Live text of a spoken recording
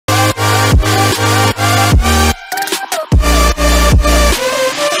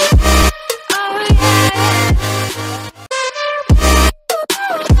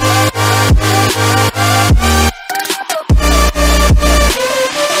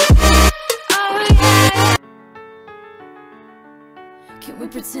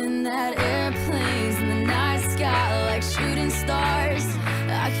pretend that airplanes in the night sky like shooting stars.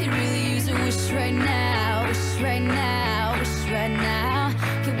 I could really use a wish right now, wish right now, wish right now.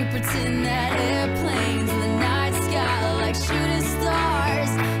 Can we pretend that airplanes in the night sky like shooting stars?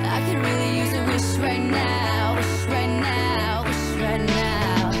 I could really use a wish right now, wish right now, wish right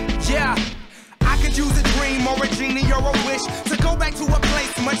now. Yeah, I could use a dream or a genie or a wish to go back to a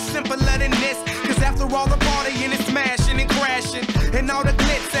place much simpler than this. Cause after all the partying and smashing and crashing, and all the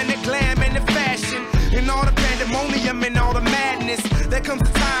glitz and the glam and the fashion, and all the pandemonium and all the madness, there comes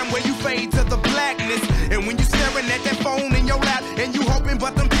a time where you fade to the blackness. And when you staring at that phone in your lap, and you hoping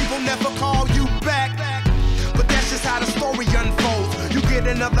but them people never call you back. But that's just how the story unfolds. You get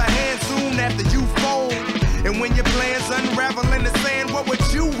another hand soon after you fold. And when your plans unravel in the sand, what would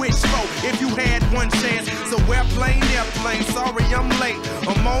you wish for if you had one chance? So airplane, sorry I'm late.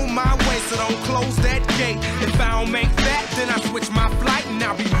 I'm on my way, so don't close that gate. If I don't make that, then I switch my flight, and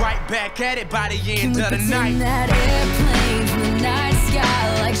I'll be right back at it by the end of the night. Can we pretend that airplanes in the night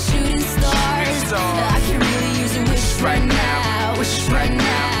sky like shooting stars? I can really use a wish right now, wish right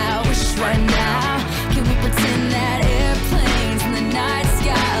now, wish right now. Can we pretend that airplanes in the night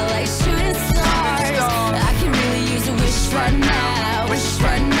sky like shooting stars? I can really use a wish right now, wish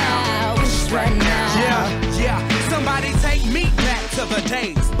right now, wish right now. Yeah, somebody take me back to the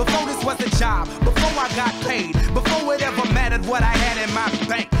days before this was a job, before I got paid, before it ever mattered what I had in my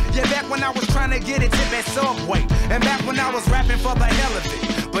bank. Yeah, back when I was trying to get a tip at Subway, and back when I was rapping for the hell of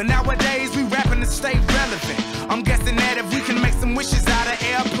it. But nowadays we rapping to stay relevant. I'm guessing that if we can make some wishes out of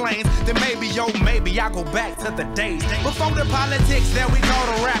airplanes, then maybe, yo, maybe I'll go back to the days before the politics that we call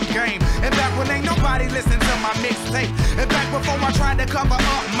the rap game. And back when ain't nobody listened to my mixtape. And back before I tried to cover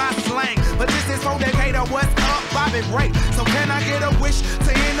up my slang. But this is for Decatur, what's up, Bobby Ray? So can I get a wish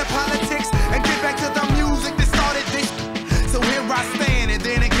to end the politics and get back to the music that started this? So here I stand, and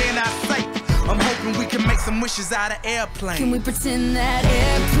then again I say, I'm hoping we can make some wishes out of airplanes. Can we pretend that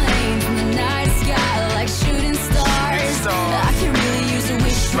airplanes in the night sky like shooting stars? I can really use a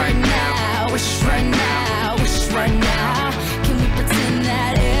wish right now, wish right now, wish right now. Can we pretend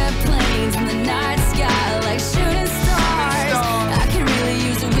that airplanes in the night sky like shooting stars? I can really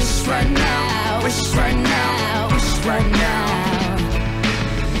use a wish right now, wish right now, wish right now.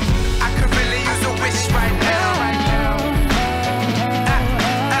 I could really use a wish right now.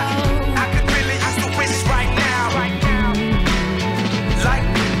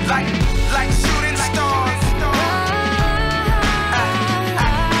 Like shooting stars. I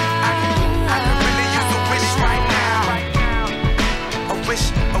could really use a wish right now. A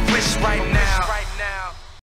wish right now.